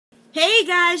Hey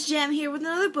guys, Jem here with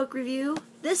another book review.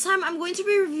 This time I'm going to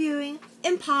be reviewing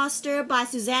Imposter by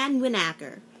Susanne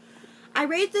Winnacker. I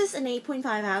rate this an 8.5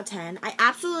 out of 10. I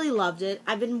absolutely loved it.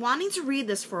 I've been wanting to read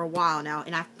this for a while now,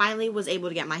 and I finally was able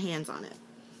to get my hands on it.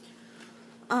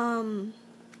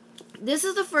 This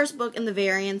is the first book in the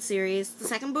Variant series. The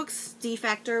second book's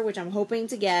Defector, which I'm hoping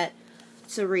to get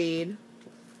to read.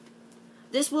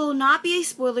 This will not be a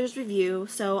spoilers review,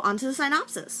 so on to the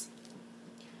synopsis.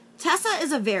 Tessa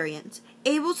is a variant,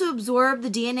 able to absorb the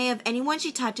DNA of anyone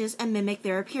she touches and mimic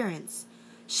their appearance.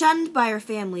 Shunned by her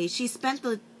family, she spent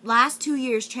the last 2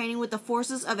 years training with the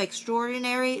Forces of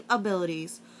Extraordinary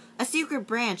Abilities, a secret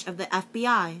branch of the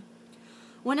FBI.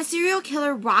 When a serial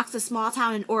killer rocks a small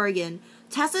town in Oregon,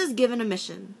 Tessa is given a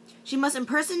mission. She must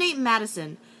impersonate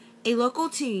Madison, a local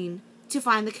teen, to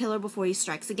find the killer before he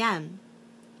strikes again.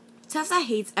 Tessa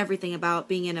hates everything about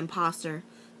being an imposter.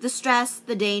 The stress,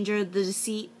 the danger, the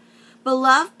deceit, but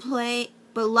loves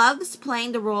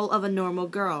playing the role of a normal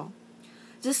girl.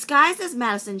 Disguised as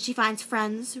Madison, she finds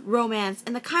friends, romance,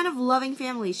 and the kind of loving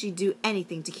family she'd do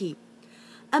anything to keep.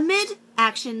 Amid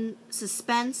action,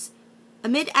 suspense,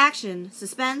 and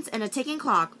a ticking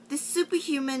clock, this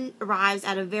superhuman arrives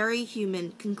at a very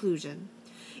human conclusion.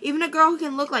 Even a girl who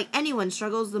can look like anyone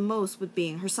struggles the most with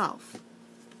being herself.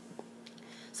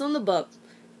 So in the book,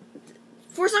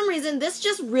 for some reason, this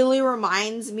just really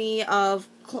reminds me of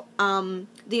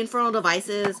the Infernal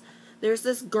Devices. There's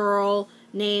this girl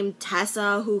named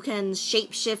Tessa who can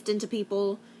shapeshift into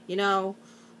people,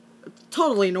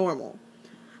 totally normal.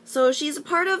 So she's a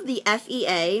part of the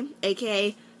FEA,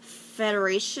 aka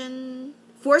Federation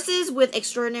Forces with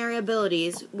Extraordinary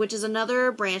Abilities, which is another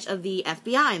branch of the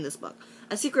FBI in this book,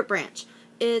 a secret branch.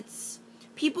 It's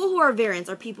people who are variants,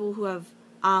 are people who have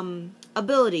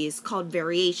abilities called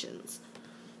variations.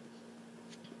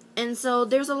 And so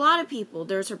there's a lot of people.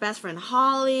 There's her best friend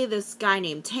Holly, this guy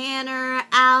named Tanner,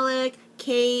 Alec,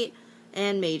 Kate,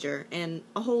 and Major, and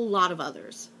a whole lot of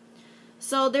others.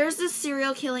 So there's this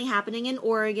serial killing happening in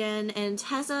Oregon, and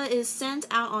Tessa is sent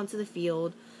out onto the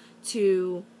field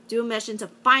to do a mission to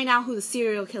find out who the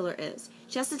serial killer is.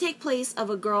 She has to take place of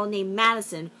a girl named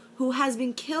Madison who has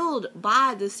been killed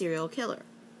by the serial killer.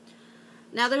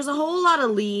 Now there's a whole lot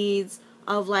of leads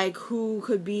of who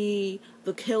could be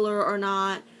the killer or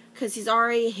not, because he's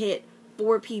already hit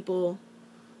 4 people,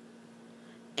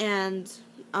 and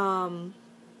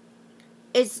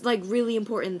it's really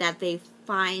important that they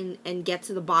find and get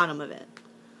to the bottom of it.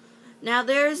 Now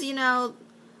there's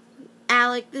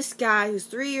Alec, this guy who's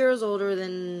 3 years older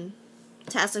than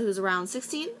Tessa, who's around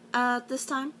 16 at this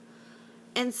time,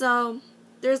 and so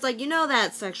there's that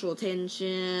sexual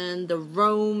tension, the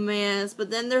romance,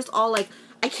 but then there's all I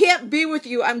can't be with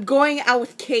you, I'm going out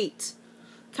with Kate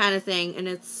kind of thing, and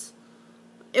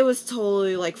it was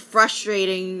totally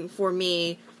frustrating for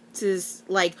me to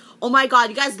oh my god,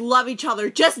 you guys love each other,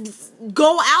 just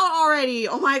go out already,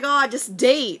 oh my god, just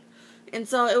date. And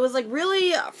so it was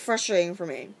really frustrating for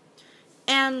me.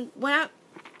 And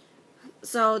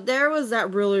so there was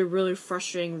that really, really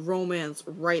frustrating romance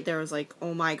right there. It was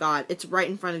oh my god, it's right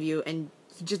in front of you and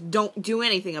you just don't do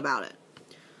anything about it.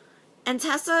 And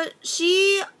Tessa,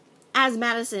 she, as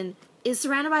Madison, is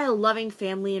surrounded by a loving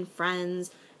family and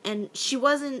friends, and she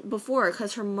wasn't before,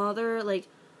 because her mother,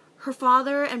 her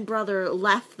father and brother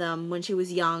left them when she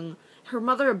was young. Her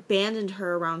mother abandoned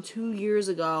her around 2 years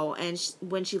ago, and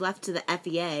when she left to the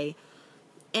FEA,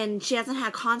 and she hasn't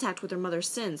had contact with her mother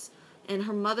since, and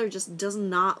her mother just does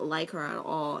not like her at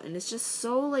all, and it's just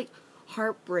so,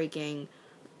 heartbreaking,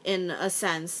 in a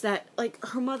sense, that,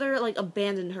 her mother,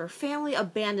 abandoned her, family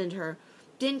abandoned her,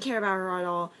 didn't care about her at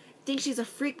all, thinks she's a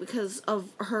freak because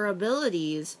of her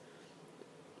abilities.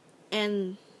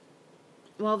 And,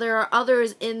 well, there are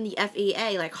others in the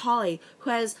FEA, like Holly, who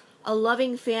has a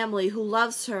loving family who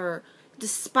loves her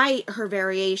despite her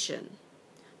variation.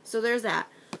 So there's that.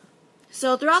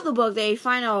 So throughout the book, they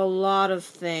find out a lot of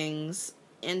things,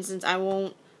 and since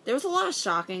there was a lot of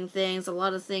shocking things, a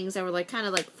lot of things that were kind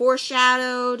of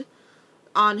foreshadowed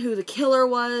on who the killer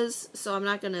was, so I'm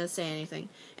not gonna say anything.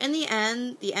 In the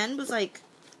end was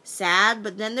sad,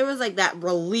 but then there was that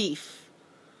relief.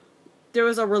 There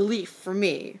was a relief for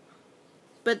me.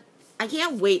 But I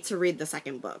can't wait to read the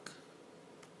second book.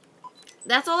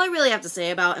 That's all I really have to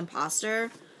say about Imposter.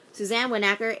 Susanne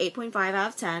Winnacker, 8.5 out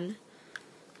of 10.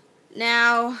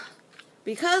 Now,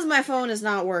 because my phone is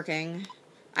not working,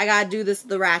 I gotta do this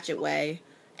the ratchet way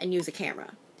and use a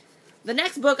camera. The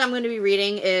next book I'm going to be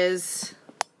reading is,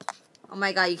 oh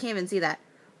my god, you can't even see that,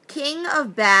 King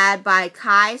of Bad by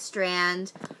Kai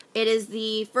Strand. It is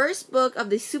the first book of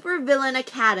the Supervillain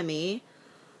Academy,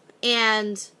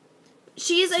 and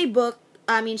she's a book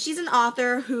she's an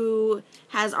author who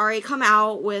has already come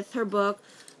out with her book.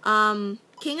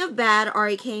 King of Bad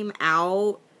already came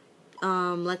out,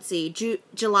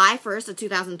 July 1st of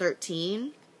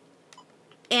 2013.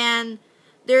 And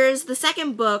there's the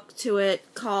second book to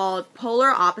it called Polar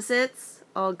Opposites.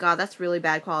 Oh god, that's really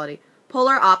bad quality.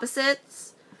 Polar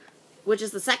Opposites, which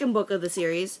is the second book of the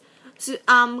series. So,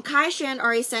 Kai Strand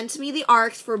already sent me the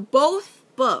arcs for both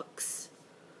books.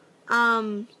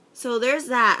 So there's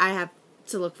that I have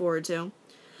to look forward to.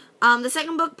 The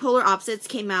second book, Polar Opposites,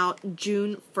 came out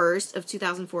June 1st of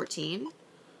 2014.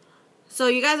 So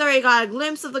you guys already got a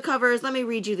glimpse of the covers. Let me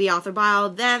read you the author bio,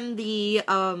 then the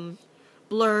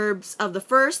blurbs of the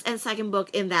first and second book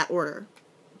in that order.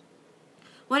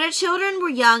 When her children were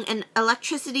young and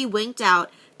electricity winked out,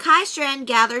 Kai Strand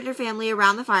gathered her family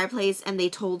around the fireplace and they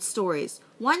told stories,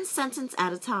 one sentence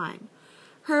at a time.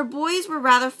 Her boys were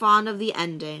rather fond of the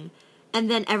ending, and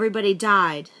then everybody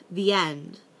died. The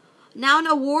end. Now an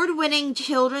award-winning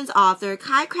children's author,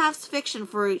 Kai crafts fiction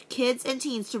for kids and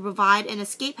teens to provide an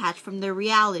escape hatch from their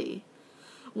reality.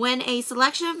 When a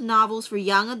selection of novels for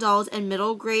young adults and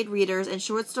middle-grade readers and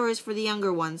short stories for the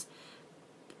younger ones,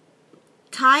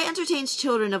 Kai entertains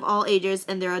children of all ages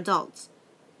and their adults.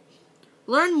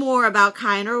 Learn more about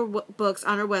Kai and her books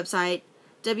on her website,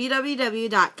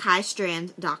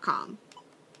 www.kaistrand.com.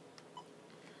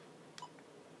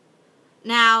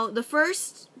 Now, the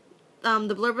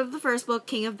blurb of the first book,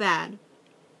 King of Bad.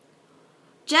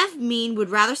 Jeff Mean would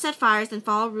rather set fires than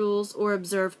follow rules or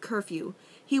observe curfew.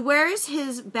 He wears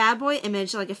his bad boy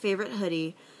image like a favorite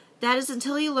hoodie. That is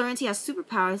until he learns he has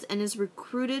superpowers and is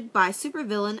recruited by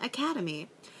Supervillain Academy,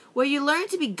 where you learn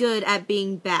to be good at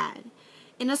being bad.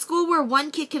 In a school where one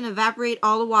kid can evaporate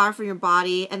all the water from your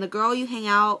body and the girl you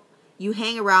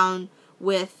hang around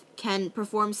with can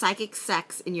perform psychic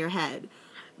sex in your head.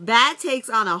 Bad takes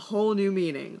on a whole new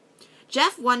meaning.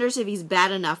 Jeff wonders if he's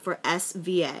bad enough for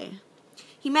SVA.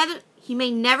 He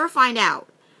may never find out.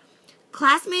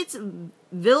 Classmates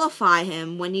vilify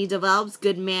him when he develops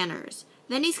good manners.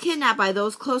 Then he's kidnapped by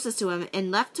those closest to him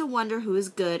and left to wonder who is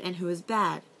good and who is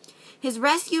bad. His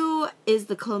rescue is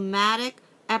the climatic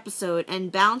episode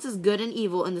and balances good and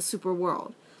evil in the super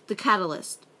world. The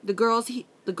catalyst. The girl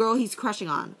he's crushing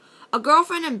on. A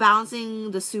girlfriend and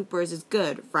balancing the supers is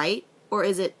good, right? Or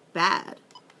is it bad?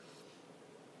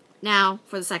 Now,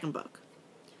 for the second book.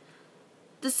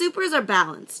 The supers are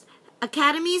balanced.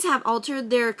 Academies have altered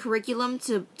their curriculum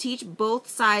to teach both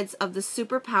sides of the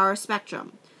superpower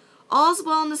spectrum. All's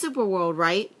well in the superworld,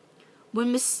 right?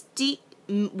 When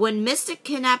Mystic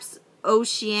kidnaps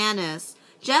Oceanus,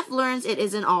 Jeff learns it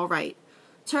isn't all right.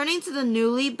 Turning to the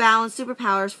newly balanced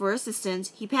superpowers for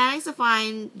assistance, he panics to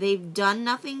find they've done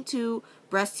nothing to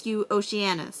rescue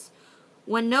Oceanus.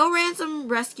 When no ransom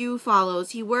rescue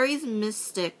follows, he worries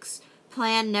Mystic's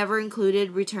plan never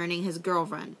included returning his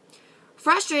girlfriend.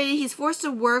 Frustrated, he's forced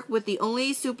to work with the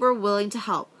only super willing to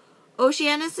help,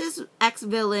 Oceanus'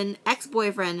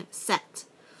 ex-boyfriend, Set.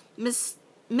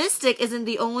 Mystic isn't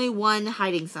the only one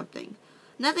hiding something.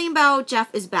 Nothing about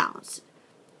Jeff is balanced.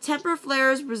 Temper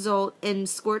flares result in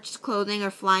scorched clothing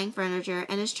or flying furniture,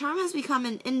 and his charm has become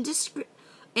an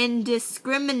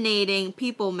indiscriminating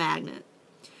people magnet.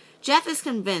 Jeff is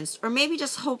convinced, or maybe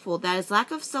just hopeful, that his lack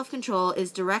of self-control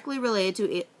is directly related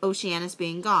to Oceanus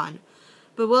being gone.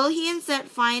 But will he and Set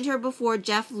find her before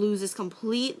Jeff loses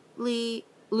control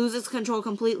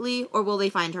completely, or will they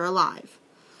find her alive?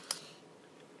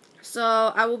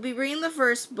 So, I will be reading the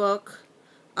first book,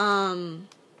 King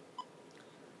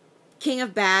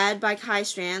of Bad by Kai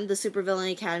Strand, the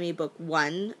Supervillain Academy Book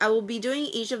 1. I will be doing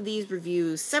each of these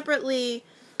reviews separately,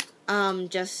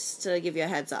 just to give you a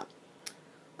heads up.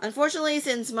 Unfortunately,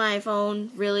 since my phone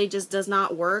really just does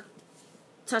not work,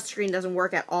 touchscreen doesn't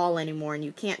work at all anymore, and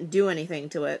you can't do anything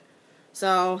to it.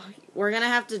 So, we're gonna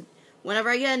have to, whenever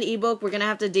I get an ebook, we're gonna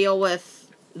have to deal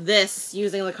with this,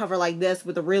 using the cover like this,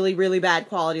 with a really, really bad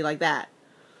quality like that.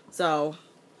 So,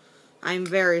 I'm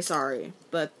very sorry,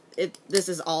 but this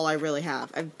is all I really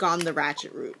have. I've gone the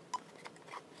ratchet route.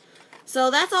 So,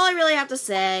 that's all I really have to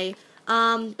say.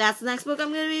 That's the next book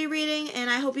I'm gonna be reading, and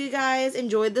I hope you guys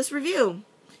enjoyed this review.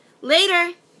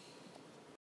 Later!